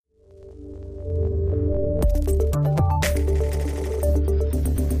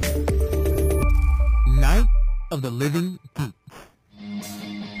of the living poop.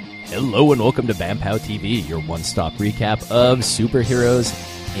 Hello and welcome to BPTV TV, your one-stop recap of superheroes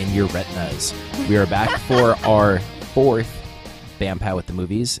in your retinas. We are back for our fourth BPTV with the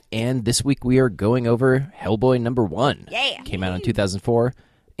movies, and this week we are going over Hellboy #1. Yeah. Came out in 2004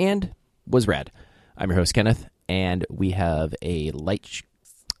 and was rad. I'm your host, Kenneth, and we have a light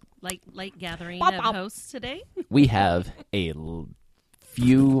gathering Bop, of bop. hosts today. we have a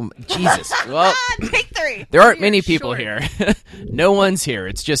few... Jesus. Well, Take three. there aren't We're many people short. here. No one's here.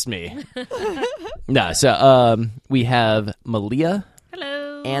 It's just me. No, so we have Malia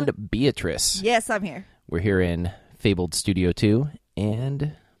Hello. and Beatrice. Yes, I'm here. We're here in Fabled Studio 2,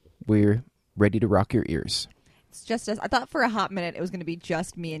 and we're ready to rock your ears. It's just us. I thought for a hot minute it was going to be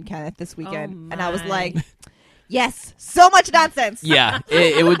just me and Kenneth this weekend. And I was my. like, yes, so much nonsense. Yeah,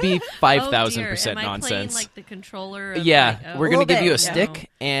 it would be Oh, 5,000% dear. Am I nonsense. playing, like, the controller? Of, Yeah, like, we're going to little give you a bit, stick,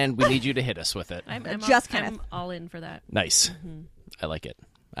 and we need you to hit us with it. I'm Just Kenneth. I'm all in for that. Nice. I like it.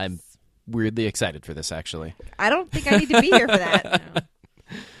 I'm weirdly excited for this, actually. I don't think I need to be here for that. No.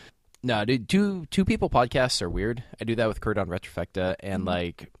 No, dude, two people podcasts are weird. I do that with Kurt on Retrofecta, and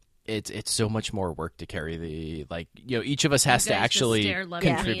like it's so much more work to carry the each of us has You to guys actually just stare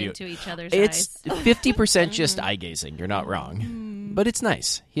lovingly contribute. into each other's It's eyes. 50% just eye gazing. You're not wrong, but it's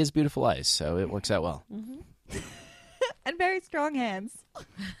nice. He has beautiful eyes, so it works out well. And very strong hands.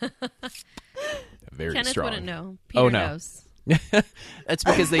 Very Kenneth strong. wouldn't know. Peter Oh, no. knows. That's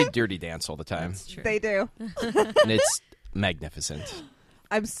because they dirty dance all the time, It's true. They do. and it's magnificent.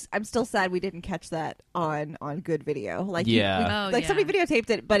 I'm still sad we didn't catch that on good video. Like Yeah. Oh, like yeah. somebody videotaped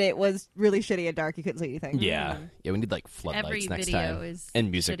it, but it was really shitty and dark. You couldn't see anything. Yeah, we need like Every floodlights next video time is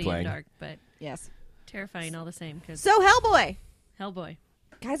and music shitty playing. and dark, but Yes. terrifying all the same. Because So Hellboy, Hellboy.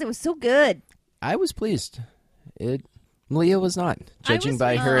 guys, it was so good. I was pleased. Malia was not, judging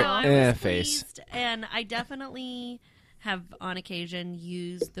by her I was face. pleased, and I definitely have on occasion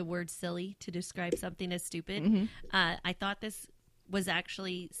used the word silly to describe something as stupid. I thought this was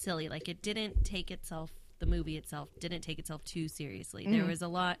actually silly. Like, it didn't take itself, the movie itself, didn't take itself too seriously. There was a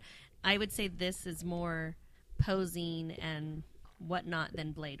lot. I would say this is more posing and whatnot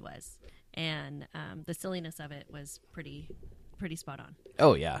than Blade was. And the silliness of it was pretty spot on.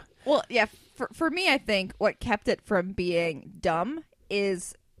 Oh yeah, Well, yeah, for me, I think what kept it from being dumb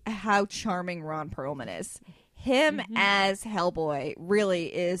is how charming Ron Perlman is. Him as Hellboy really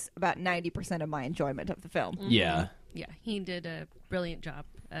is about 90% of my enjoyment of the film. yeah. Yeah, he did a brilliant job.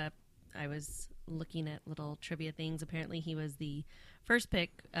 I was looking at little trivia things. Apparently, he was the first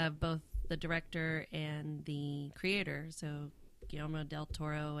pick of both the director and the creator, so Guillermo del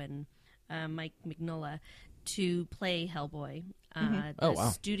Toro and Mike Mignola, to play Hellboy. Oh, wow. The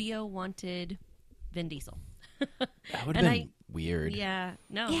studio wanted Vin Diesel. That would And have been weird. Yeah,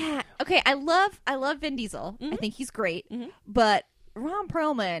 no. Yeah, okay, I love Vin Diesel. I think he's great, but Ron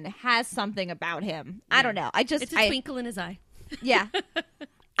Perlman has something about him. I don't know. It's a twinkle in his eye. Yeah.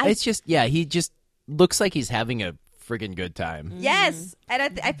 It's just he just looks like he's having a friggin' good time. Yes,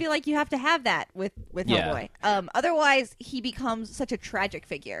 and I feel like you have to have that with Yeah. Hellboy. Otherwise, he becomes such a tragic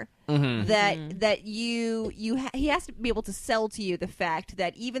figure that he has to be able to sell to you the fact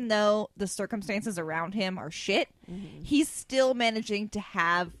that even though the circumstances around him are shit, he's still managing to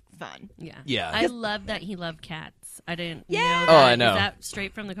have fun. Yeah. Yeah. I love that he loved cats. I didn't know Yeah. that. Oh, I know. Is that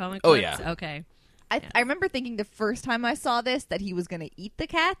straight from the comic Oh, books? yeah. Okay. I remember thinking the first time I saw this that he was going to eat the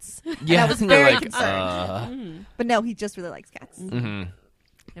cats. Yeah, I was they're very like, concerned. But no, he just really likes cats. And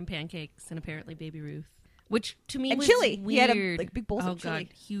pancakes, and apparently Baby Ruth, which to me And was chili. weird. He had big bowls oh of chili.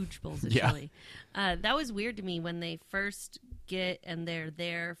 God, huge bowls of Yeah. chili. That was weird to me when they first get and they're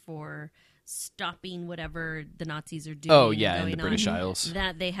there for stopping whatever the Nazis are doing. Oh yeah, and in the going British on, Isles.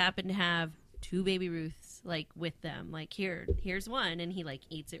 that they happen to have two Baby Ruths like with them. Like here's one, and he like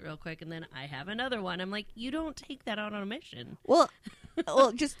eats it real quick, and then I have another one. I'm like, you don't take that out on a mission. Well,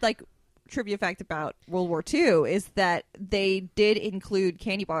 just like trivia fact about World War II is that they did include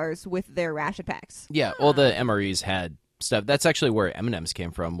candy bars with their ration packs. Yeah, all the MREs had stuff. That's actually where M&Ms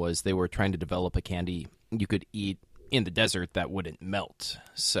came from. Was they were trying to develop a candy you could eat in the desert that wouldn't melt.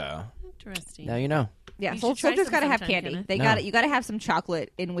 So Interesting. now you know. Yeah, You so should try soldiers some got to have sometime, candy. Kenneth. They No. got You got to have some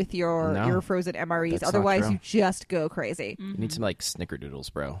chocolate in with your No. your frozen MREs. That's not Otherwise, true. you just go crazy. You need some like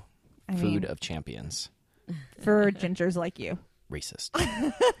snickerdoodles, bro. I Food mean- of champions. For gingers like you. Racist.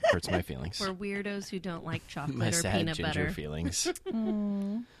 Hurts my feelings. For weirdos who don't like chocolate My or sad peanut ginger butter. feelings.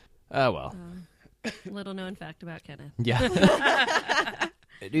 Oh well. Little known fact about Kenneth. Yeah.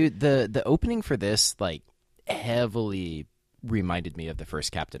 Dude, the opening for this like heavily reminded me of the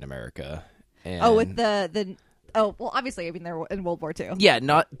first Captain America. And Oh, with the Oh, well, obviously, I mean, they're in World War II. Yeah,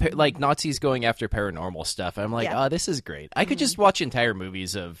 not like Nazis going after paranormal stuff. I'm like, Yeah. oh, this is great. I could just watch entire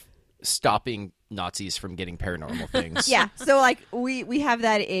movies of stopping Nazis from getting paranormal things. Yeah, so like we have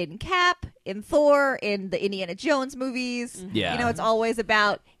that in Cap, in Thor, in the Indiana Jones movies. Yeah. You know, it's always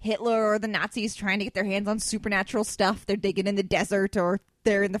about Hitler or the Nazis trying to get their hands on supernatural stuff. They're digging in the desert or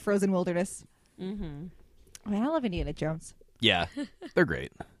they're in the frozen wilderness. Mm-hmm. I mean, I love Indiana Jones. Yeah, they're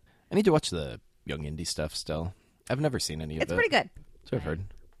great. I need to watch the Young Indie stuff still. I've never seen any of it. It's pretty good. So I've heard.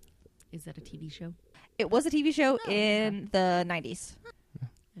 Is that a TV show? It was a TV show in the 90s.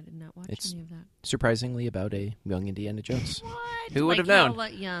 I did not watch It's any of that. surprisingly about a young Indiana Jones. What? Who would have How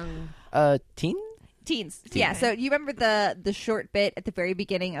known? young? Teen? Teens. Yeah, so you remember the short bit at the very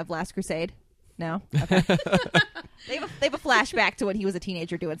beginning of Last Crusade? No? Okay. they have a flashback to when he was a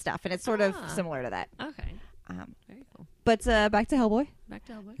teenager doing stuff, and it's sort of similar to that. Okay. Very cool. But back to Hellboy. Back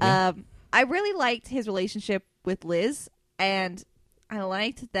to Hellboy. I really liked his relationship with Liz, and I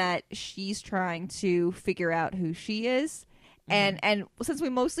liked that she's trying to figure out who she is. And since we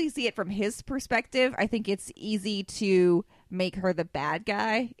mostly see it from his perspective, I think it's easy to make her the bad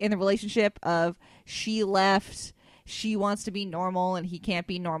guy in the relationship of she left, she wants to be normal, and he can't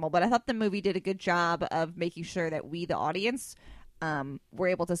be normal. But I thought the movie did a good job of making sure that we, the audience, were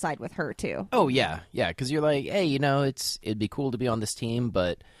able to side with her too. Oh, yeah. Yeah, because you're like, hey, you know, it'd be cool to be on this team,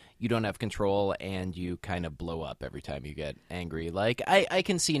 but you don't have control, and you kind of blow up every time you get angry. Like, I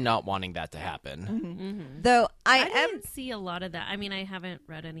can see not wanting that to happen. Mm-hmm. Though I didn't see a lot of that. I mean, I haven't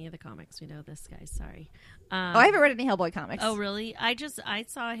read any of the comics. We know this guy. Sorry. I haven't read any Hellboy comics. Oh, really? I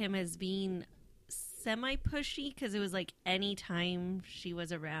saw him as being semi-pushy because it was like any time she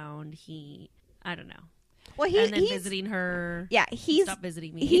was around, I don't know. Well, and then he's visiting her. Yeah, Stop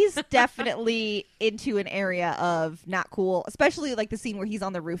visiting me. He's definitely into an area of not cool, especially like the scene where he's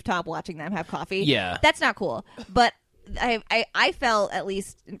on the rooftop watching them have coffee. Yeah. That's not cool. But I felt, at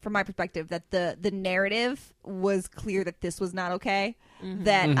least from my perspective, that the narrative was clear that this was not okay. Mm-hmm.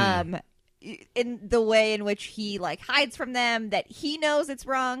 That in the way in which he like hides from them, that he knows it's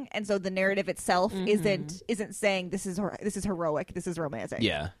wrong, and so the narrative itself isn't saying this is heroic, this is romantic.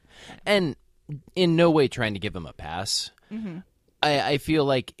 Yeah. And in no way trying to give him a pass. Mm-hmm. I feel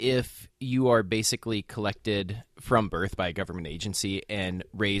like if you are basically collected from birth by a government agency and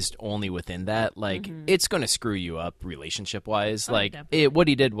raised only within that, like, it's going to screw you up relationship-wise. Like, what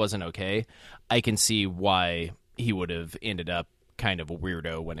he did wasn't okay. I can see why he would have ended up kind of a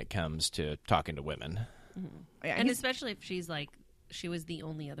weirdo when it comes to talking to women. Mm-hmm. Yeah, and especially if she's like, she was the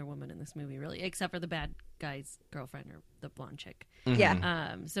only other woman in this movie, really, except for the bad guy's girlfriend or the blonde chick. Mm-hmm.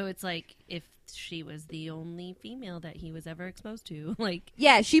 Yeah. So it's like if she was the only female that he was ever exposed to, like,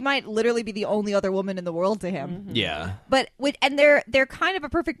 yeah, she might literally be the only other woman in the world to him. Mm-hmm. Yeah. But they're kind of a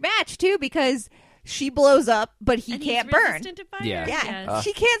perfect match too, because she blows up, but he can't burn. To fire. Yeah. Yeah,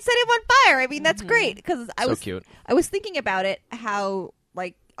 she can't set him on fire. I mean, that's great because Cute. I was thinking about it, how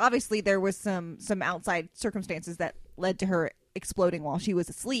like obviously there was some outside circumstances that led to her exploding while she was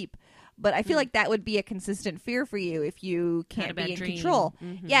asleep, but I feel like that would be a consistent fear for you if you can't be in control.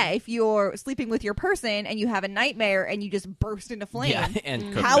 Mm-hmm. Yeah, if you're sleeping with your person and you have a nightmare and you just burst into flame,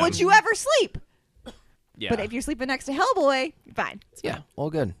 and how would you ever sleep? Yeah. But if you're sleeping next to Hellboy, fine. Yeah, all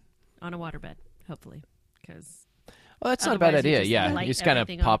good. On a waterbed, hopefully, because Well, that's not a bad otherwise you idea. just Yeah, light you just kind of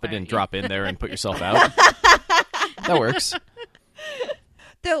everything on pop it fire. and drop in there and put yourself out. That works.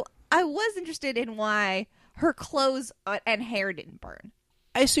 Though I was interested in why her clothes and hair didn't burn.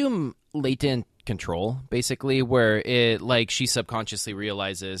 I assume latent control, basically, where it like she subconsciously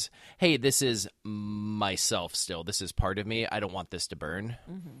realizes, hey, this is myself still. This is part of me. I don't want this to burn.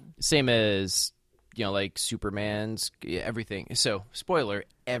 Mm-hmm. Same as, you know, like Superman's everything. So, spoiler,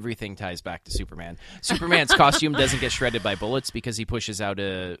 everything ties back to Superman. Superman's costume doesn't get shredded by bullets because he pushes out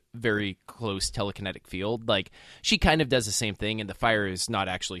a very close telekinetic field. Like, she kind of does the same thing, and the fire is not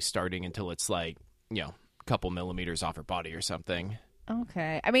actually starting until it's like, you know, a couple millimeters off her body or something.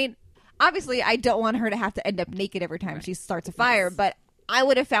 Okay. I mean, obviously, I don't want her to have to end up naked every time she starts a fire, but I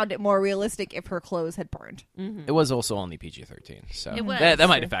would have found it more realistic if her clothes had burned. Mm-hmm. It was also only PG-13, so It was. that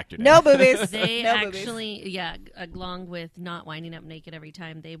might have factored in. No boobies. They No actually, boobies. yeah, along with not winding up naked every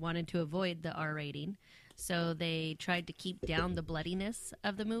time, they wanted to avoid the R rating. So they tried to keep down the bloodiness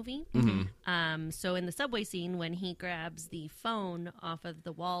of the movie. Mm-hmm. So in the subway scene, when he grabs the phone off of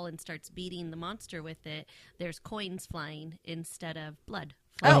the wall and starts beating the monster with it, there's coins flying instead of blood.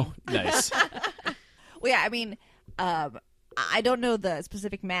 Oh, nice. Well, yeah, I mean, I don't know the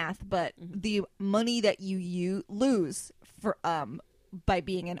specific math, but the money that you lose for by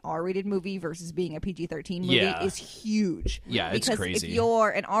being an R-rated movie versus being a PG-13 movie is huge. Yeah, it's because crazy. if you're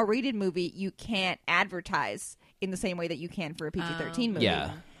an R-rated movie, you can't advertise in the same way that you can for a PG-13 movie.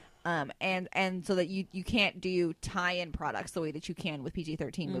 Yeah. And so that you can't do tie-in products the way that you can with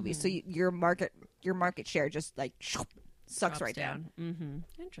PG-13 movies. So your market share just like sucks Drops right down.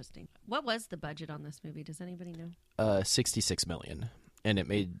 Interesting. What was the budget on this movie? Does anybody know? 66 million, and it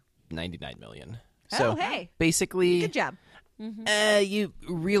made 99 million. Oh, So hey. basically, Good job. you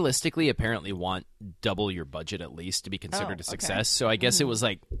realistically apparently want double your budget at least to be considered a success. So I guess it was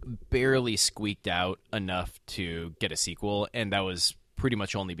like barely squeaked out enough to get a sequel, and that was pretty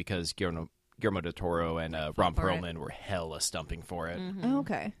much only because Guillermo del Toro and Ron for it. Perlman were hella stumping for it. Oh,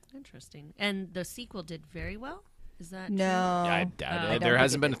 okay. Interesting. And the sequel did very well? Is that No. I doubt I it. don't There think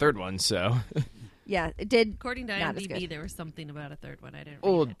hasn't it been a third one, so. Yeah, it did. According to Not as IMDb, good. there was something about a third one. I didn't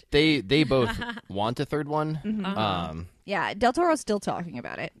Oh, read it. they both want a third one. Yeah, Del Toro's still talking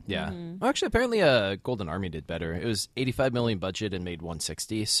about it. Yeah. Well, actually, apparently, Golden Army did better. It was 85 million budget and made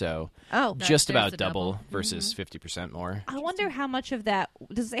 160, so Oh, just there's about a double double. versus 50% more. I wonder how much of that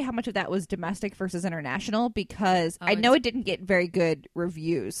does it say how much of that was domestic versus international, because I it's- know it didn't get very good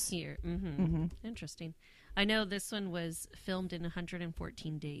reviews. Here. Interesting. I know this one was filmed in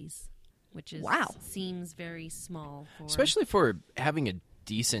 114 days, which is Wow. seems very small. For, Especially for having a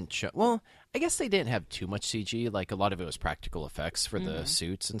decent show. Well, I guess they didn't have too much CG. Like, a lot of it was practical effects for the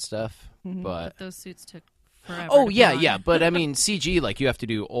suits and stuff. But those suits took forever. oh, to yeah, put on. yeah. But, I mean, CG, like, you have to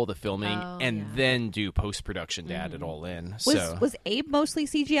do all the filming Oh, and yeah. then do post-production to add it all in. Was So, was Abe mostly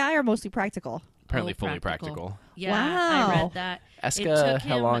CGI or mostly practical? apparently Oh, fully practical. Yeah, Wow. I read that. Ask, It took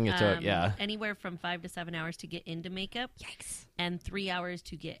how him, long it took, yeah. Anywhere from 5 to 7 hours to get into makeup. Yikes. And 3 hours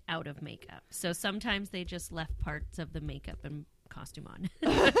to get out of makeup. So sometimes they just left parts of the makeup and costume on.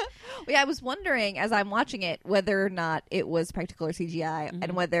 Yeah, I was wondering as I'm watching it whether or not it was practical or CGI,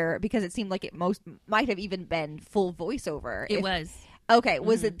 and whether, because it seemed like it might have even been full voiceover. It was. Okay,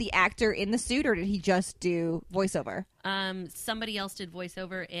 was it the actor in the suit, or did he just do voiceover? Somebody else did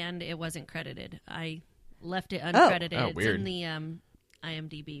voiceover, and it wasn't credited. I left it uncredited. Oh, It's weird. in the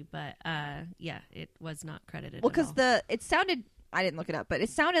IMDb, but yeah, it was not credited. Well, at because all. it sounded, I didn't look it up, but it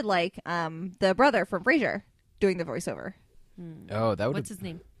sounded like the brother from Frasier doing the voiceover. Oh, that would What's have his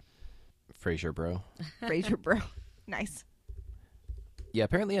name? Frasier, bro. Frasier, bro. Nice. Yeah,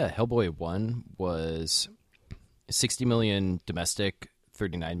 apparently Hellboy 1 was 60 million domestic,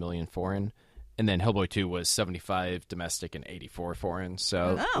 39 million foreign. And then Hellboy 2 was 75 domestic and 84 foreign.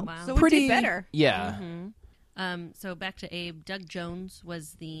 So, Oh, wow. so we pretty did better. Yeah. So back to Abe. Doug Jones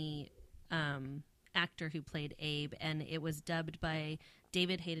was the actor who played Abe, and it was dubbed by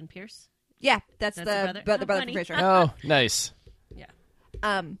David Hayden Pierce. Yeah, that's That's the the brother? brother Oh, from funny. Frasier. Oh, nice.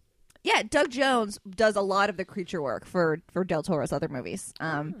 Yeah. Yeah, Doug Jones does a lot of the creature work for Del Toro's other movies.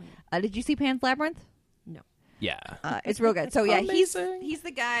 Did you see Pan's Labyrinth? No. Yeah. It's real good. So yeah, Amazing. he's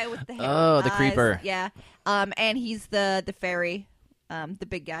the guy with the hair. Oh, the eyes. creeper. Yeah. And he's the fairy, the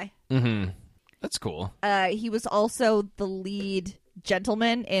big guy. Mm-hmm. That's cool. He was also the lead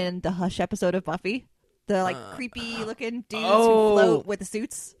gentleman in the Hush episode of Buffy. The creepy looking dudes who float with the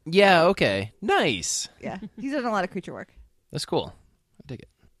suits. Yeah, okay. Nice. Yeah, he's done a lot of creature work. That's cool. I dig it.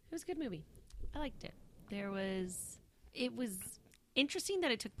 It was a good movie. I liked it. It was interesting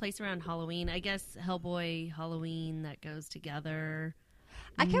that it took place around Halloween. I guess Hellboy, Halloween, that goes together.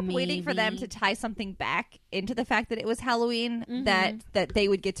 I kept waiting for them Maybe. to tie something back into the fact that it was Halloween, that they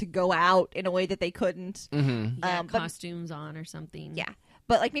would get to go out in a way that they couldn't. Mm-hmm. Yeah, but- costumes on or something. Yeah.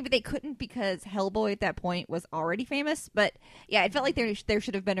 But like maybe they couldn't because Hellboy at that point was already famous. But yeah, it felt like there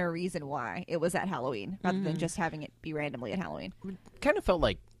should have been a reason why it was at Halloween rather than just having it be randomly at Halloween. Kind of felt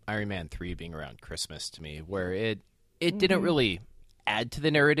like Iron Man 3 being around Christmas to me, where it didn't really add to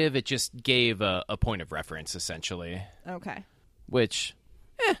the narrative. It just gave a point of reference, essentially, Okay. which...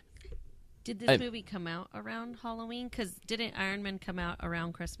 Did this movie come out around Halloween? Because didn't Iron Man come out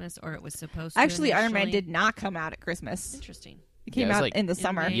around Christmas, or it was supposed to? Actually, Iron Man initially? did not come out at Christmas. Interesting. It came Yeah, it was out like in the in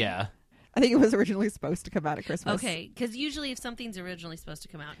summer. May. Yeah. I think it was originally supposed to come out at Christmas. Okay, because usually if something's originally supposed to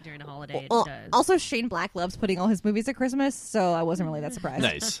come out during a holiday, Well, it does. also, Shane Black loves putting all his movies at Christmas, so I wasn't really that surprised.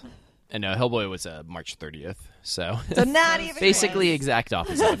 Nice. And Hellboy was March 30th, so So not even basically close. exact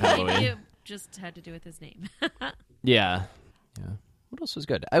opposite of Halloween. It just had to do with his name. Yeah. What else was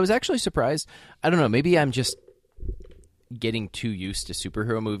good? I was actually surprised. I don't know. Maybe I'm just getting too used to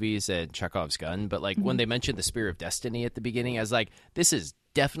superhero movies and Chekhov's gun, but like when they mentioned the Spear of Destiny at the beginning, I was like, this is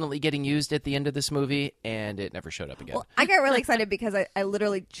definitely getting used at the end of this movie, and it never showed up again. Well, I got really excited because I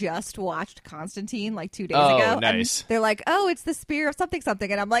literally just watched Constantine like 2 days Oh, ago. nice. And they're like, oh, it's the Spear of something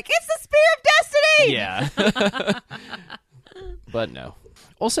something. And I'm like, it's the Spear of Destiny! Yeah. But no.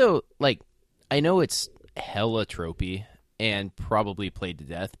 Also, like, I know it's hella tropey, and probably played to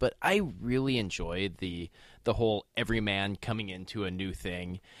death, but I really enjoyed the whole everyman coming into a new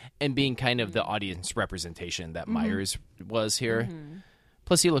thing and being kind of the audience representation that Myers was here.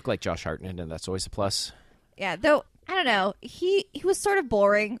 Plus, he looked like Josh Hartnett, and that's always a plus. Yeah, though, I don't know. He was sort of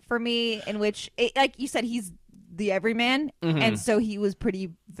boring for me, in which, like you said, he's the everyman, and so he was pretty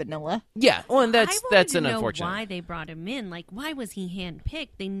vanilla. Yeah, well, and that's an know unfortunate. Why they brought him in? Like, why was he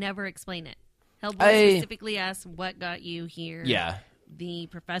handpicked? They never explain it. Hellboy specifically asked, "What got you here?" Yeah. The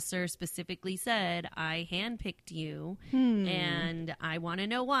professor specifically said, "I handpicked you, and I want to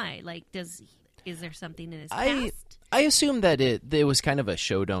know why." Like, is there something in his past? I assume that it was kind of a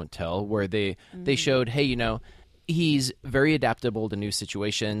show don't tell, where they showed, hey, he's very adaptable to new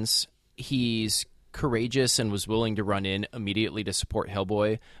situations. He's courageous and was willing to run in immediately to support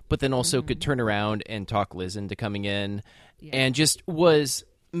Hellboy, but then also could turn around and talk Liz into coming in, and just was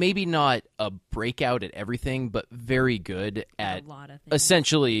maybe not a breakout at everything, but very good at a lot of things.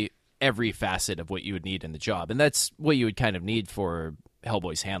 Essentially every facet of what you would need in the job. And that's what you would kind of need for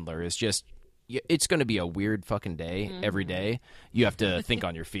Hellboy's handler, is just, it's going to be a weird fucking day every day. You have to think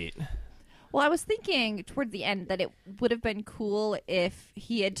on your feet. Well, I was thinking toward the end that it would have been cool if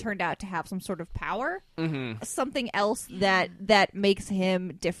he had turned out to have some sort of power, something else that makes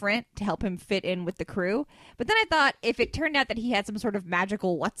him different to help him fit in with the crew. But then I thought if it turned out that he had some sort of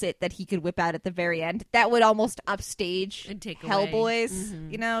magical what's-it that he could whip out at the very end, that would almost upstage And take Hellboy's,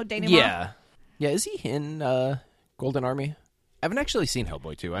 denouement. Yeah. Yeah, is he in Golden Army? I haven't actually seen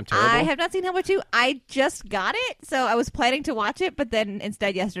Hellboy 2. I'm terrible. I have not seen Hellboy 2. I just got it, so I was planning to watch it, but then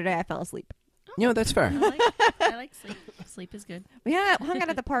instead yesterday I fell asleep. That's fair. I like sleep. Sleep is good. We hung out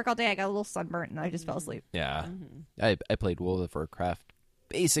at the park all day. I got a little sunburnt, and I just fell asleep. Yeah. I played World of Warcraft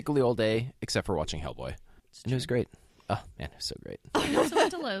basically all day, except for watching Hellboy. And it was great. Oh, man, it was so great. You also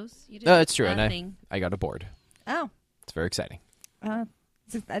went to Lowe's. You did It's true, and thing. I got a board. Oh. It's very exciting.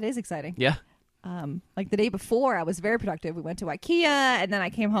 That is exciting. Yeah. Like the day before, I was very productive. We went to IKEA, and then I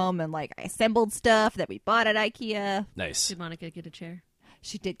came home and I assembled stuff that we bought at IKEA. Nice. Did Monica get a chair?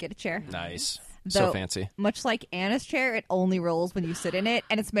 She did get a chair. Nice. Though, so fancy. Much like Anna's chair, it only rolls when you sit in it,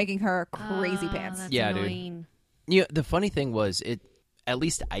 and it's making her crazy pants. That's Yeah, annoying. dude. The funny thing was, at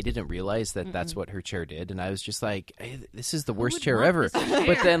least I didn't realize that that's what her chair did, and I was just like, hey, this is the worst would chair want ever. this chair?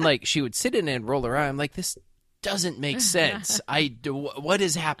 But then, she would sit in it and roll around. I'm like, this doesn't make sense. What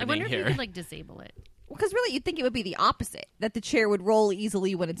is I happening wonder if here? you could disable it. Because really, you'd think it would be the opposite, that the chair would roll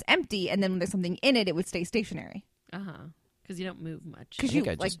easily when it's empty, and then when there's something in it, it would stay stationary. Because you don't move much. I think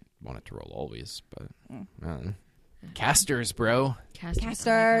I just want it to roll always, but casters, bro. Casters.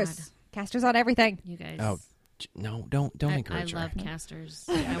 Oh my God. Casters on everything. You guys. Oh, no, don't encourage her. I love casters.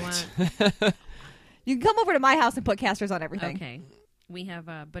 I want. You can come over to my house and put casters on everything. Okay. We have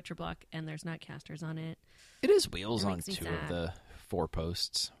a butcher block, and there's not casters on it. It is wheels It on makes me 2 sad. of the 4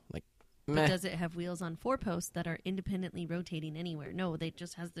 posts. But Meh. does it have wheels on 4 posts that are independently rotating anywhere? No, they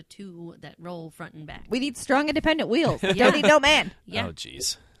just has the 2 that roll front and back. We need strong, independent wheels. Don't need no man. Yeah. Oh,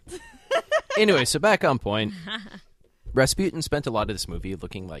 jeez. Anyway, so back on point. Rasputin spent a lot of this movie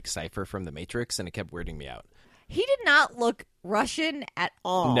looking like Cypher from The Matrix, and it kept weirding me out. He did not look Russian at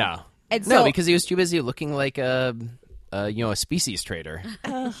all. No. And No, so, because he was too busy looking like a species trader.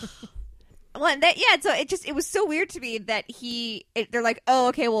 well, so it was so weird to me that they're like, oh,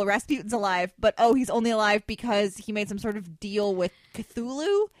 okay, well, Rasputin's alive, but he's only alive because he made some sort of deal with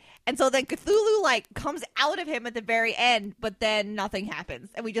Cthulhu. And so then Cthulhu comes out of him at the very end, but then nothing happens,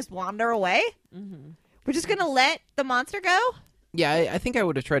 and we just wander away. We're just gonna let the monster go. Yeah, I think I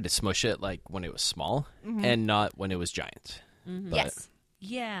would have tried to smush it when it was small and not when it was giant. But, Yes.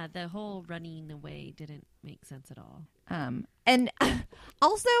 Yeah, the whole running away didn't make sense at all. And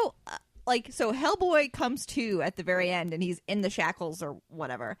also, so Hellboy comes to at the very end, and he's in the shackles or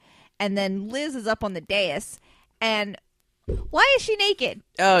whatever, and then Liz is up on the dais, and why is she naked?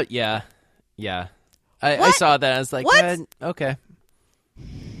 Oh, yeah. I saw that. I was like, What? Okay.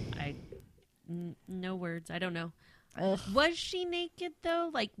 No words. I don't know. Ugh. Was she naked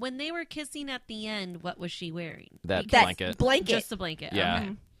though? When they were kissing at the end, what was she wearing? That That blanket. Just a blanket. Yeah.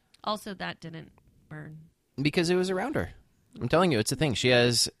 Okay. Also, that didn't burn. Because it was around her. I'm telling you, it's a thing. She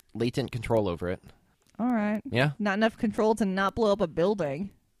has latent control over it. All right. Yeah. Not enough control to not blow up a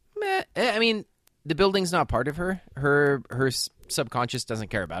building. Meh. I mean, the building's not part of her. Her subconscious doesn't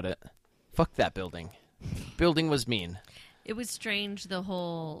care about it. Fuck that building. Building was mean. It was strange, the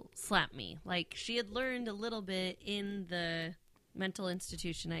whole slap me. She had learned a little bit in the mental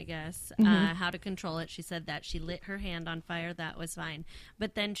institution, I guess, how to control it. She said that she lit her hand on fire. That was fine.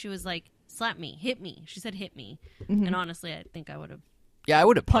 But then she was like, slap me, hit me. She said, hit me. And honestly, I think I would have Yeah, I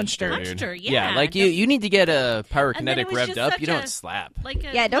would have Punched punched her. her. Dude. Punched her, yeah. like you need to get a And then it pyrokinetic was revved just up. such You don't a- slap. Like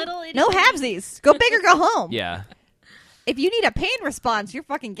a Yeah, little no halvesies. Go big or go home. Yeah. If you need a pain response, you're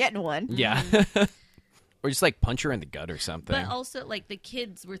fucking getting one. Yeah. Or just like punch her in the gut or something. But also, like, the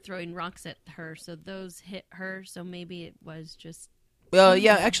kids were throwing rocks at her, so those hit her. So maybe it was just. Well,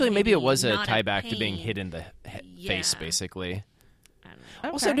 yeah, actually, maybe it Maybe was a not a tie back to being pain. hit in the face, Yeah. basically. I don't know. Okay.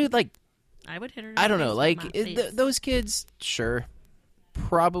 Also, dude, like, I would hit her. In I the don't know, face like with my face. those kids, sure,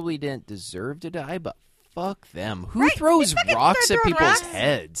 probably didn't deserve to die, but fuck them. Who Right, throws they fucking rocks start at throwing people's rocks.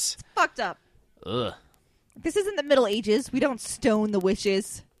 heads? Fucked up. Ugh. This isn't the Middle Ages. We don't stone the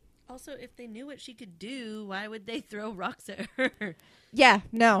witches. Also, if they knew what she could do, why would they throw rocks at her? Yeah,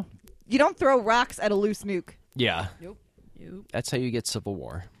 no. You don't throw rocks at a loose nuke. Yeah, Nope. that's how you get Civil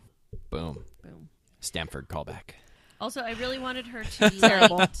War. Boom. Boom. Stanford callback. Also, I really wanted her to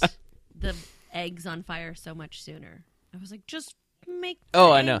Terrible. light the eggs on fire so much sooner. I was like, just make the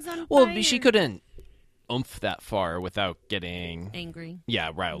Oh, I know. eggs on Well, fire. she couldn't oomph that far without getting, Angry.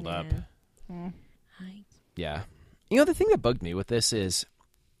 riled up. Hi. Yeah. You know, the thing that bugged me with this is,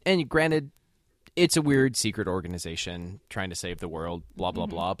 and granted, it's a weird secret organization trying to save the world, blah, blah,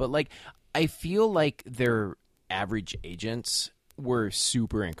 blah. But, like, I feel like their average agents were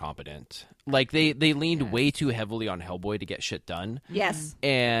super incompetent. Like, they leaned way too heavily on Hellboy to get shit done Yes.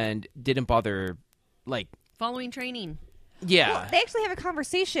 and didn't bother, like, Following training. yeah. Well, they actually have a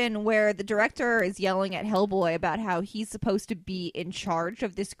conversation where the director is yelling at Hellboy about how he's supposed to be in charge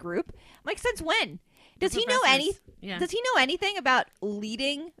of this group. I'm like, since when? Does he know professors. Yeah. Does he know anything about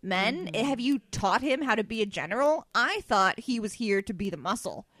leading men? Have you taught him how to be a general? I thought he was here to be the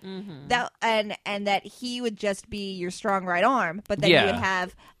muscle. That and that he would just be your strong right arm, but then you Yeah. would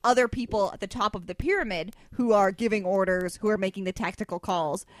have other people at the top of the pyramid who are giving orders, who are making the tactical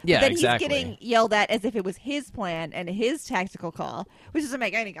calls. Yeah, but then exactly. he's getting yelled at as if it was his plan and his tactical call, which doesn't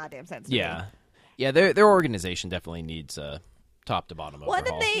make any goddamn sense to me. Yeah. Yeah, their organization definitely needs a top to bottom Well, and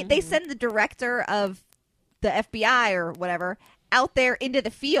overhaul. then they send the director of the FBI or whatever out there into the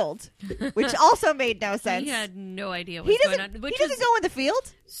field, which also made no sense. He had no idea He what's going doesn't. on. Which He doesn't was go in the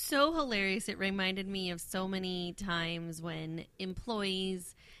field. so hilarious. It reminded me of so many times when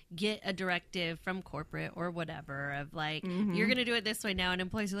employees get a directive from corporate or whatever of like, you're going to do it this way now. And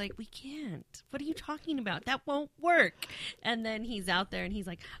employees are like, we can't. What are you talking about? That won't work. And then he's out there and he's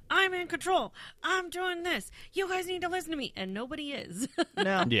like, I'm in control. I'm doing this. You guys need to listen to me. And nobody is.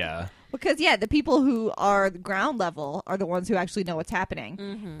 No, Yeah. because the people who are the ground level are the ones who actually know what's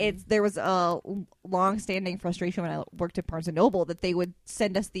happening. There was a long-standing frustration when I worked at Barnes and Noble that they would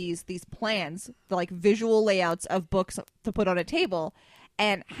send us these plans, the like visual layouts of books to put on a table.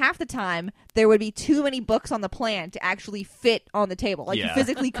 And half the time, there would be too many books on the plan to actually fit on the table. Like, you Yeah.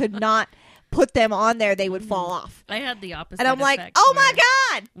 physically could not put them on there. They would fall off. I had the opposite. And I'm like, effect oh my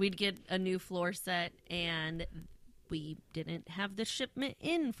where God! We'd get a new floor set and we didn't have the shipment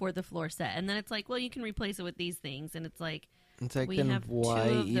in for the floor set. And then it's like, well, you can replace it with these things. And it's like, It's like, we then have why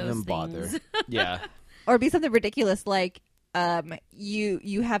two of even those bother? things. Yeah. Or it'd be something ridiculous like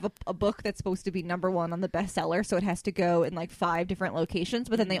you have a book that's supposed to be number one on the bestseller, so it has to go in like 5 different locations,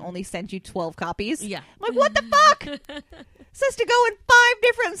 but then they only send you 12 copies. Yeah. I'm like, what the fuck? It says to go in 5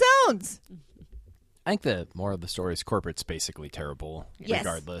 different zones. I think the more of the story is corporate's basically terrible, Yes.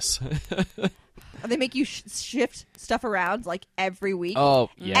 regardless. And they make you shift stuff around like every week. Oh,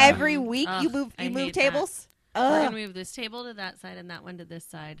 yeah. Every week Ugh, you move I hate tables. we're Ugh. going to move this table to that side and that one to this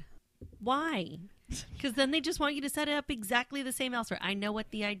side. Why? Because then they just want you to set it up exactly the same elsewhere. I know what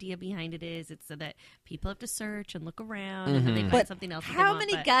the idea behind it is. It's so that people have to search and look around and then they find But something else. that they how want,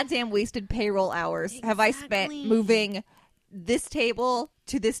 many but- goddamn wasted payroll hours have I spent Exactly. moving this table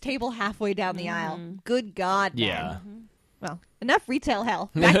to this table halfway down the aisle? Good God, man. Yeah. Well, enough retail hell.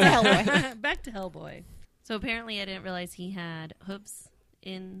 Back to Hellboy. Back to Hellboy. So apparently I didn't realize he had hooves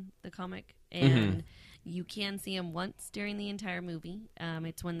in the comic. And you can see him once during the entire movie.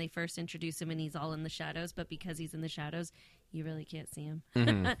 It's when they first introduce him and he's all in the shadows. But because he's in the shadows, you really can't see him.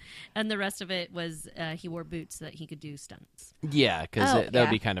 And the rest of it was he wore boots so that he could do stunts. Yeah, because Oh, that yeah. would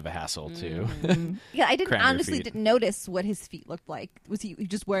be kind of a hassle, too. Yeah, I Cram your honestly feet. didn't notice what his feet looked like. Was he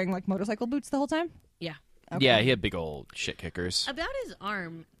just wearing like motorcycle boots the whole time? Yeah. Okay. Yeah, he had big old shit kickers. About his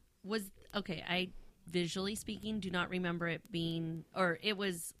arm was okay. I visually speaking do not remember it being, or it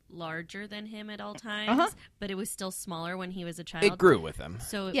was larger than him at all times, but it was still smaller when he was a child. It grew with him.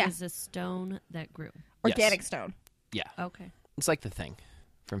 So it Yeah. was a stone that grew. Organic stone. Yeah. Okay. It's like the Thing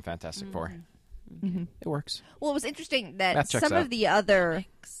from Fantastic Four. It works. Well, it was interesting that Math checks some out. of the other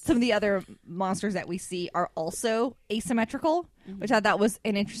monsters that we see are also asymmetrical, which I thought was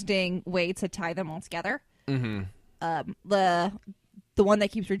an interesting way to tie them all together. The the one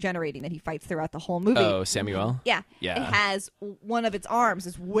that keeps regenerating that he fights throughout the whole movie. Oh, Samuel? Yeah. Yeah. It has one of its arms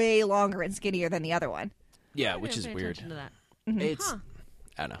is way longer and skinnier than the other one. Yeah, I which didn't is pay weird. attention to that. It's, Huh.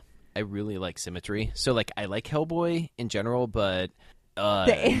 I don't know. I really like symmetry. So, like, I like Hellboy in general, but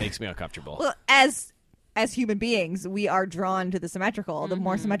it makes me uncomfortable. Well, as human beings, we are drawn to the symmetrical. The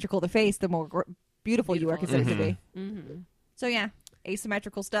more symmetrical the face, the more beautiful you are considered to be. Mm-hmm. So yeah,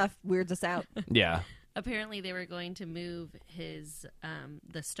 asymmetrical stuff weirds us out. Yeah. Apparently, they were going to move his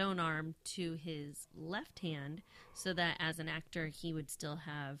the stone arm to his left hand, so that as an actor, he would still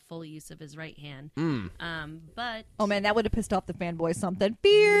have full use of his right hand. But Oh man, that would have pissed off the fanboys something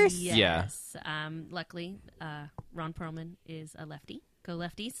fierce. yes, luckily, Ron Perlman is a lefty. Go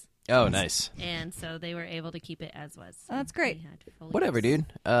lefties! Oh, nice. And so they were able to keep it as was. Oh, that's great. He had full Whatever, use.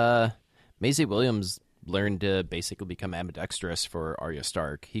 dude. Maisie Williams learned to basically become ambidextrous for Arya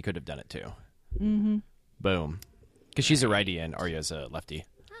Stark. He could have done it too. Mm-hmm. Boom. Because she's a righty and Arya's a lefty.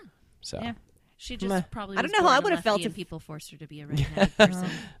 So Yeah. She just Meh. probably. I don't was know how I born a would have felt lefty and if- people forced her to be a right-handed person.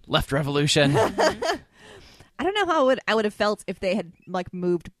 left revolution. I don't know how I would have felt if they had like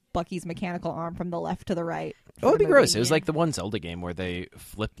moved Bucky's mechanical arm from the left to the right. It would be movie. gross. It was like the one Zelda game where they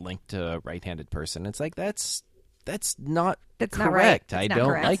flipped Link to a right-handed person. It's like that's not That's correct. not right. I That's not don't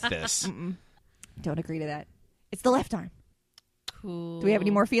correct. like this. Don't agree to that. It's the left arm. Cool. Do we have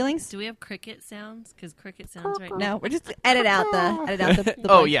any more feelings? Do we have cricket sounds? Because cricket sounds right now. No, we're just edit out the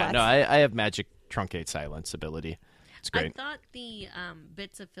Oh blank yeah, spots. no, I have magic truncate silence ability. It's I great. thought the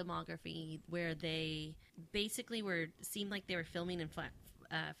bits of filmography where they basically seemed like they were filming in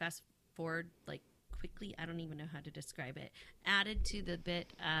fast forward, like quickly. I don't even know how to describe it. Added to the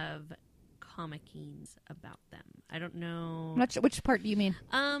bit of comic-ines about them. I don't know. Which part do you mean?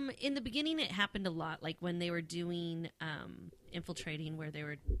 In the beginning, it happened a lot, like when they were doing infiltrating, where they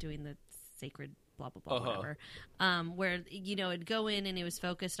were doing the sacred blah blah blah whatever. Where it'd go in and it was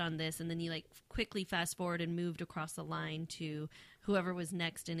focused on this, and then you like quickly fast forward and moved across the line to whoever was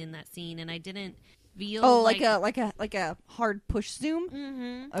next and in that scene, and I didn't feel like a hard push zoom.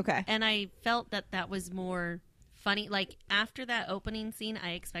 Mm-hmm. Okay. And I felt that was more funny. Like after that opening scene,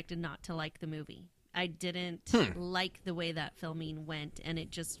 I expected not to like the movie. I didn't like the way that filming went, and it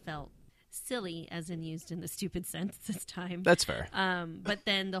just felt silly, as in used in the stupid sense this time. That's fair. But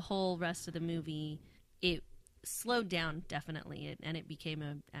then the whole rest of the movie, it slowed down definitely, and it became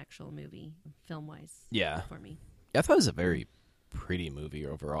an actual movie film-wise. Yeah. For me. I thought it was a very pretty movie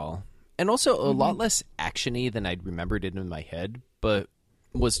overall. And also a lot less action-y than I'd remembered it in my head, but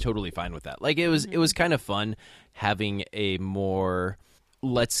was totally fine with that. Like it was kind of fun having a more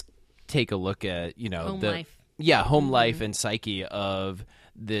let's take a look at, Home the life. Yeah, home life and psyche of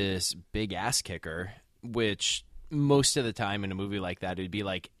this big ass kicker, which most of the time in a movie like that it'd be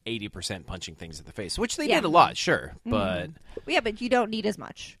like 80% punching things in the face, which they did a lot, sure, but Yeah, but you don't need as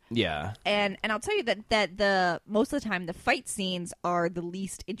much. yeah. And I'll tell you that the most of the time the fight scenes are the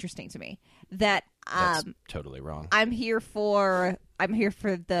least interesting to me. That's totally wrong. I'm here for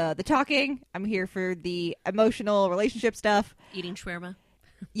the talking. I'm here for the emotional relationship stuff. Eating shawarma.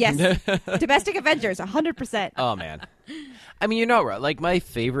 Yes, domestic Avengers, 100%. Oh man, I mean, you're not right. Like my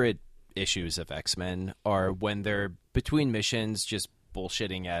favorite issues of X-Men are when they're between missions just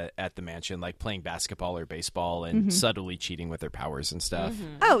bullshitting at the mansion, like playing basketball or baseball and subtly cheating with their powers and stuff.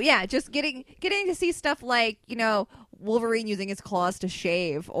 Oh yeah, just getting to see stuff like Wolverine using his claws to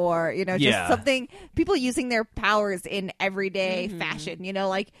shave, or just something, people using their powers in everyday fashion.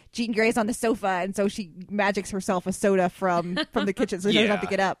 Like Jean Grey's on the sofa, and so she magics herself a soda from the kitchen, so she doesn't have to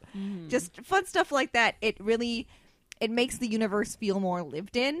get up. Just fun stuff like that. It makes the universe feel more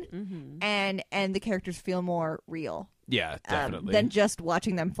lived in, and the characters feel more real. Yeah, definitely. Than just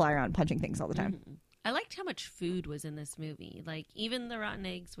watching them fly around punching things all the time. I liked how much food was in this movie. Like, even the rotten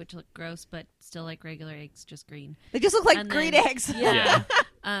eggs, which look gross, but still like regular eggs, just green. They just look like And green then- eggs. Yeah.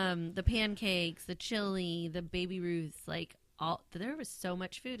 The pancakes, the chili, the baby Ruths, there was so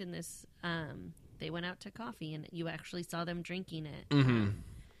much food in this. They went out to coffee, and you actually saw them drinking it.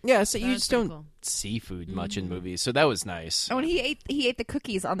 Yeah, so That you was just pretty don't cool. see food much in movies, so that was nice. Oh, and he ate the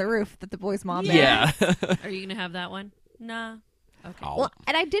cookies on the roof that the boy's mom made. Yeah. Are you going to have that one? Nah. Okay. Oh. Well,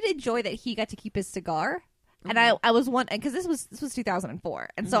 and I did enjoy that he got to keep his cigar. And I was wondering, because this was 2004,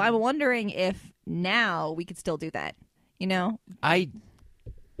 and so I'm wondering if now we could still do that. I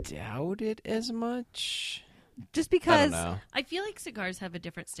doubt it as much. Just I because. don't know. I feel like cigars have a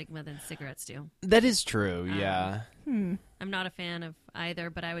different stigma than cigarettes do. That is true, yeah. I'm not a fan of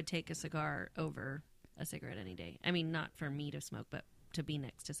either, but I would take a cigar over a cigarette any day. I mean, not for me to smoke, but to be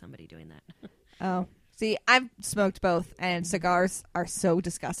next to somebody doing that. Oh, see, I've smoked both, and cigars are so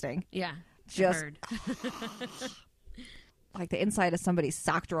disgusting. Yeah. Just- heard. like the inside of somebody's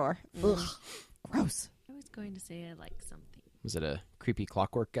sock drawer. Ugh, gross. I was going to say I like something. Was it a creepy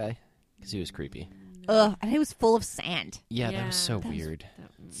clockwork guy? Because he was creepy. Ugh, and it was full of sand. Yeah, that was so that was- weird.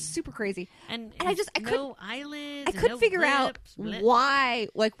 Super crazy. And I couldn't no eyelids. I and couldn't no figure out lips. why,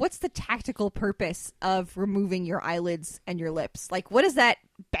 like, what's the tactical purpose of removing your eyelids and your lips? Like, what does that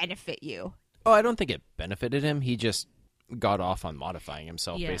benefit you? Oh, I don't think it benefited him. He just got off on modifying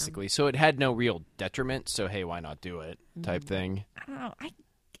himself, Yeah. basically. So it had no real detriment. So, hey, why not do it type thing. I don't know.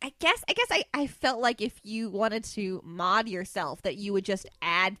 I guess I felt like if you wanted to mod yourself, that you would just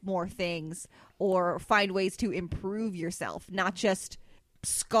add more things or find ways to improve yourself, not just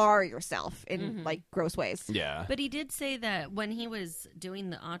scar yourself in like gross ways. Yeah. But he did say that when he was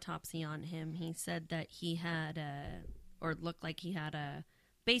doing the autopsy on him, he said that he had or looked like he had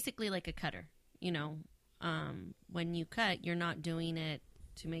basically like a cutter. You know, when you cut, you're not doing it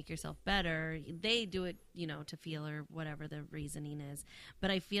to make yourself better. They do it, you know, to feel or whatever the reasoning is. But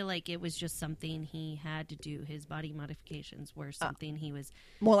I feel like it was just something he had to do. His body modifications were something he was...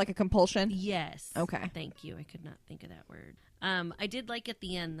 More like a compulsion? Yes. Okay. Thank you. I could not think of that word. I did like at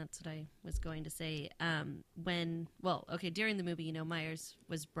the end, that's what I was going to say, during the movie, you know, Myers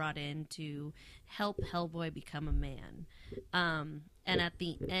was brought in to help Hellboy become a man. And at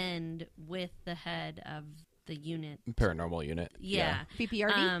the end, with the head of the unit, Paranormal unit. yeah.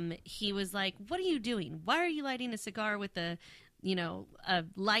 BPRD? He was like, "What are you doing? Why are you lighting a cigar with a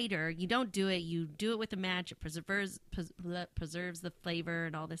lighter? You don't do it. You do it with a match. It preserves the flavor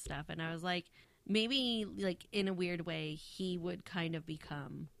and all this stuff." And I was like, maybe like in a weird way, he would kind of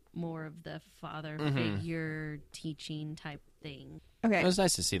become more of the father figure teaching type thing. Okay. It was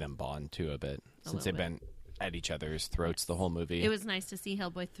nice to see them bond, too, a bit. Since little they've been at each other's throats the whole movie. It was nice to see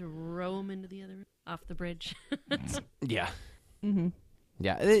Hellboy throw him into the other off the bridge. Yeah. Mm-hmm.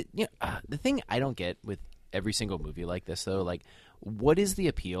 Yeah. The thing I don't get with every single movie like this, though, like, what is the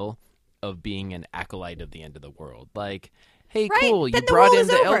appeal of being an acolyte of the end of the world? Like, hey, Right, cool, you then the brought world in is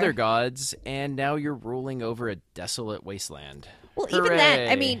the over. elder gods, and now you're ruling over a desolate wasteland. Well, even that, I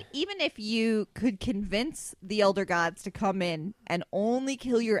Hooray. mean, even if you could convince the elder gods to come in and only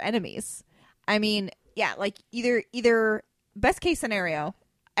kill your enemies, I mean, yeah, like either best case scenario,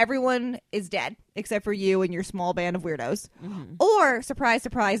 everyone is dead except for you and your small band of weirdos, or surprise,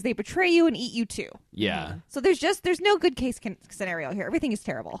 surprise, they betray you and eat you too. Yeah. So there's no good case scenario here. Everything is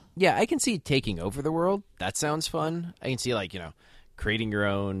terrible. Yeah, I can see taking over the world. That sounds fun. I can see, like, creating your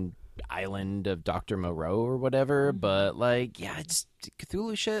own island of Dr. Moreau or whatever, but, like, yeah, it's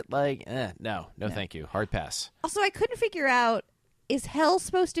Cthulhu shit. Like, no, thank you. Hard pass. Also, I couldn't figure out, is hell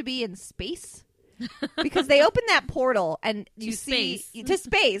supposed to be in space? Because they open that portal and you To see space. to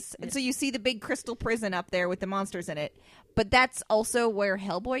space, and so you see the big crystal prison up there with the monsters in it. But that's also where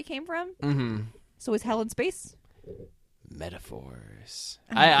Hellboy came from. Mm-hmm. So is hell in space? Metaphors.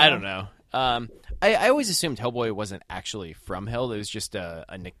 I don't know. I always assumed Hellboy wasn't actually from hell. It was just the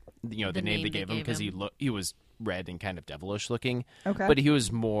name they gave him because he was red and kind of devilish looking. Okay. But he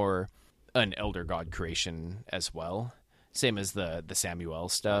was more an elder god creation as well. Same as the Samuel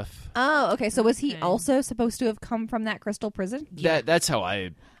stuff. Oh, okay. So was he Okay. also supposed to have come from that crystal prison? That's how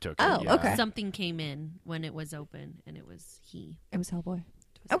I took it. Oh, yeah. okay. Something came in when it was open, and it was he. It was Hellboy.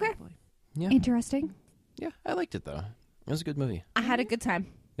 It was Okay. Hellboy. Yeah. Interesting. Yeah, I liked it though. It was a good movie. I had a good time.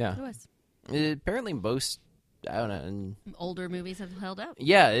 Yeah. It was. Apparently most, I don't know. Older movies have held up.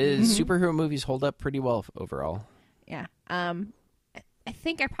 Yeah, superhero movies hold up pretty well overall. Yeah. I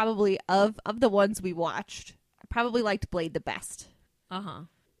think I probably of the ones we watched, I probably liked Blade the best. I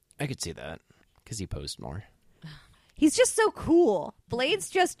could see that because he posed more. He's just so cool.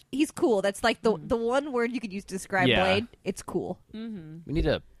 Blade's he's cool. That's like the one word you could use to describe Yeah. Blade. It's cool. We need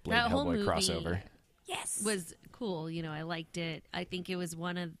a Blade That whole Hellboy movie crossover. Yes. Was cool. I liked it. I think it was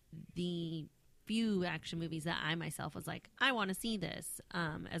one of the few action movies that I myself was like, I want to see this,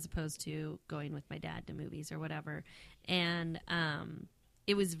 as opposed to going with my dad to movies or whatever. And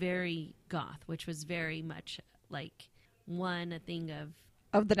it was very goth, which was very much like a thing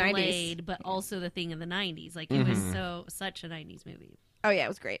of the 90s. Blade, but also the thing of the 90s. Like it was such a 90s movie. Oh yeah, it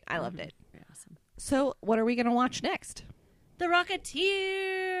was great. I loved it. Very awesome. So, what are we going to watch next? The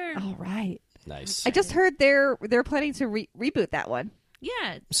Rocketeer. All right. Nice. I just heard they're planning to reboot that one.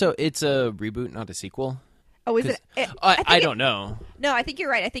 Yeah. So it's a reboot, not a sequel? Oh, is it? I don't know. No, I think you're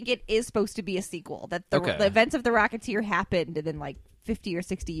right. I think it is supposed to be a sequel. That Okay. the events of the Rocketeer happened, and then like 50 or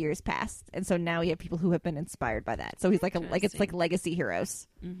 60 years passed, and so now you have people who have been inspired by that. So he's like it's like legacy heroes,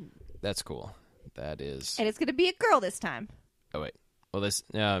 That's cool. That is. and it's going to be a girl this time. Oh, wait. Well, this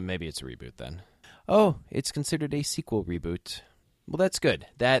maybe it's a reboot then. Oh, it's considered a sequel reboot. Well, that's good.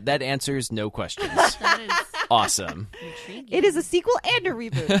 That answers no questions. That is awesome. Intriguing. It is a sequel and a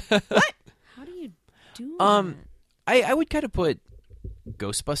reboot. What? How do you do that? I would kind of put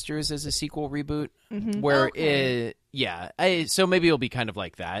Ghostbusters as a sequel reboot, where Okay. so maybe it'll be kind of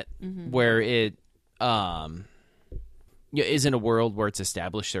like that, where it is in a world where it's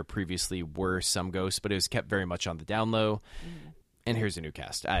established there previously were some ghosts, but it was kept very much on the down low. And here's a new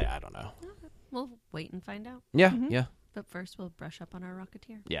cast. I don't know. We'll wait and find out. Yeah, yeah, But first, we'll brush up on our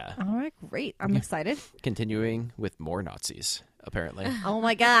Rocketeer. yeah. All right, great. I'm excited. Continuing with more Nazis, apparently. Oh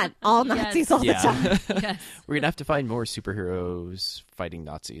my God, all Nazis Yes. all the time. Yes. We're gonna have to find more superheroes fighting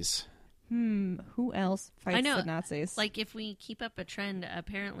Nazis. Who else fights I know. the Nazis? Like, if we keep up a trend,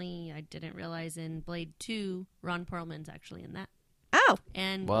 apparently, I didn't realize in Blade 2, Ron Perlman's actually in that. oh,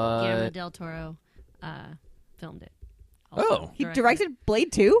 And What? Guillermo del Toro filmed it. Oh. he directed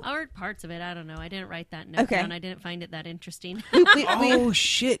Blade 2? Or parts of it. I don't know. I didn't write that note Okay. down. I didn't find it that interesting. Oh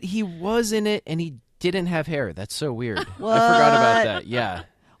shit, he was in it and he didn't have hair. That's so weird. I forgot about that. Yeah.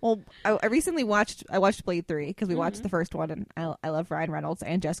 Well, I recently watched Blade 3 because we watched the first one, and I love Ryan Reynolds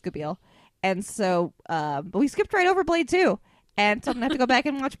and Jessica Biel, and so but we skipped right over Blade 2, and so I'm gonna have to go back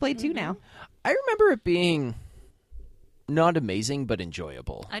and watch Blade 2 now. I remember it being not amazing but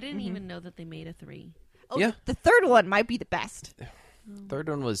enjoyable. I didn't even know that they made a 3. Oh, Yeah. the third one might be the best. Third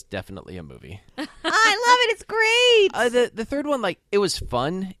one was definitely a movie. I love it. It's great. The third one, like, it was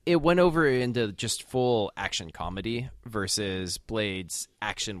fun. It went over into just full action comedy versus Blade's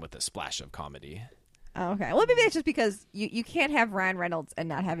action with a splash of comedy. Oh, okay. Well, maybe that's just because you can't have Ryan Reynolds and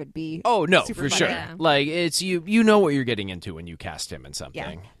not have it be. Oh no, super for funny. sure. Yeah. Like, it's you know what you're getting into when you cast him in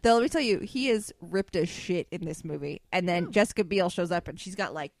something. Yeah. Though let me tell you, he is ripped as shit in this movie, and then Jessica Biel shows up and she's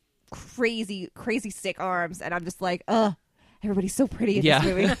got like crazy sick arms, and I'm just like, ugh. Everybody's so pretty in this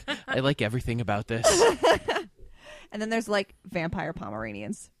movie. I like everything about this. And then there's like vampire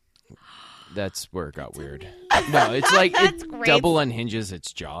Pomeranians. That's where it got weird. No, it's like That's it great. double unhinges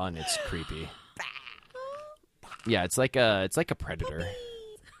its jaw and it's creepy. Yeah, it's like a predator.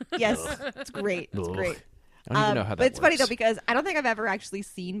 Yes, it's great. It's Ugh. great. I don't even know how that but it's funny though works. because I don't think I've ever actually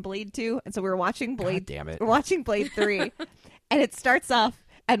seen Blade 2, and so we were watching Blade. damn it. We're watching Blade 3, and it starts off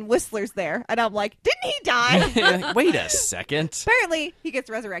and Whistler's there, and I'm like, didn't he die? Wait a second. Apparently, he gets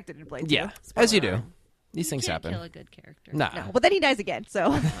resurrected in Blade 2. Yeah, as you do. These things Can't happen. kill a good character. Nah. No, but then he dies again.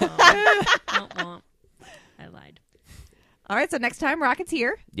 So, Womp womp. I lied. all right. So next time,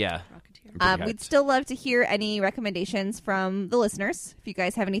 Rocketeer. Yeah. Rocketeer. Pretty We'd hyped. still love to hear any recommendations from the listeners. If you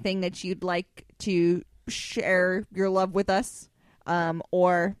guys have anything that you'd like to share your love with us,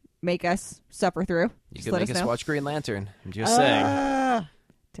 or make us suffer through, You just could let make us know. watch Green Lantern. I'm just saying.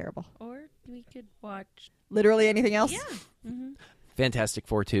 Terrible. Or we could watch. Literally anything else? Yeah. Fantastic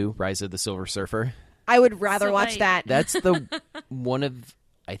Four 2, Rise of the Silver Surfer. I would rather So watch wait. that. That's the one of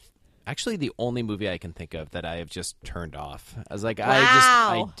actually the only movie I can think of that I have just turned off. I was like, I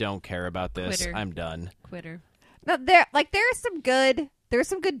Wow. don't care about this. Quitter. I'm done. Quitter. No, there are some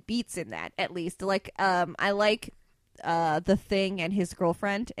good beats in that, at least. Like I like The Thing and his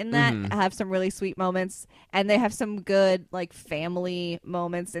girlfriend in that have some really sweet moments, and they have some good like family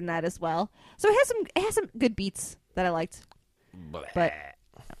moments in that as well. So it has some good beats that I liked. But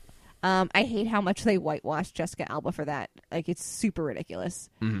I hate how much they whitewashed Jessica Alba for that. Like, it's super ridiculous.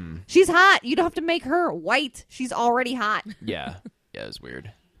 She's hot. You don't have to make her white. She's already hot. Yeah. Yeah, it was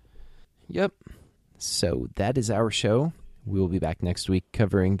weird. Yep. So that is our show. We will be back next week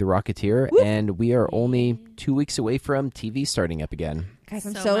covering The Rocketeer, and we are only 2 weeks away from TV starting up again. Guys,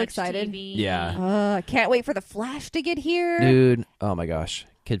 I'm so much excited. TV. Yeah. Can't wait for the Flash to get here. Dude, oh my gosh.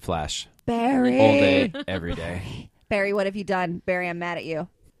 Kid Flash. Barry. All day, every day. Barry, what have you done? Barry, I'm mad at you.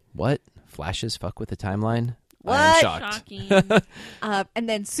 What? Flashes fuck with the timeline? I What? am shocked. Shocking. And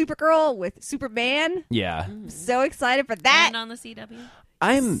then Supergirl with Superman. Yeah. So excited for that. And on the CW.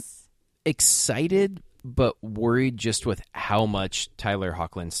 I'm excited but worried just with how much Tyler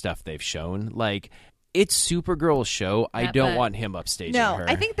Hoechlin stuff they've shown. Like, it's Supergirl's show. I That don't butt. want him upstaging No, her.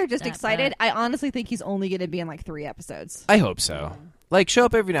 I think they're just That excited. bad. I honestly think he's only going to be in like 3 episodes. I hope so. Like, show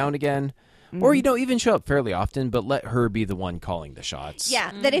up every now and again. Or, even show up fairly often, but let her be the one calling the shots.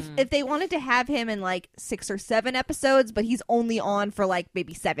 Yeah, that if they wanted to have him in like 6 or 7 episodes, but he's only on for like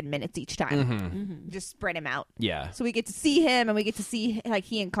maybe 7 minutes each time. Just spread him out. Yeah. So we get to see him, and we get to see like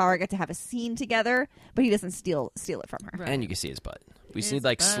he and Kara get to have a scene together, but he doesn't steal it from her. Right. And you can see his butt. We His see,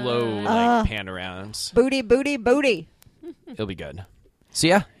 like, butt. slow, like, pan-arounds. Booty, booty, booty. It'll be good.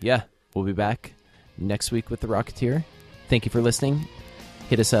 So, yeah. We'll be back next week with The Rocketeer. Thank you for listening.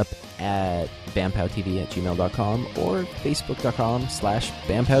 Hit us up at bampowtv@gmail.com or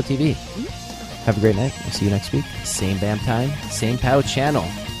facebook.com/bampowtv. Have a great night. We'll see you next week. Same BAM time, same POW channel.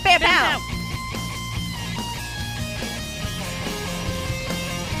 Bam, pow. Out.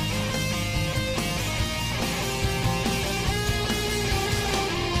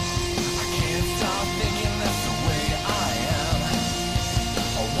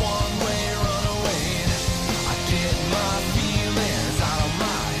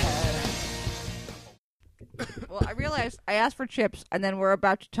 Well, I realized I asked for chips, and then we're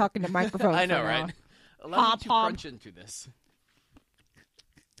about to talk into microphones. I know, for now. right? Allow me to crunch into this.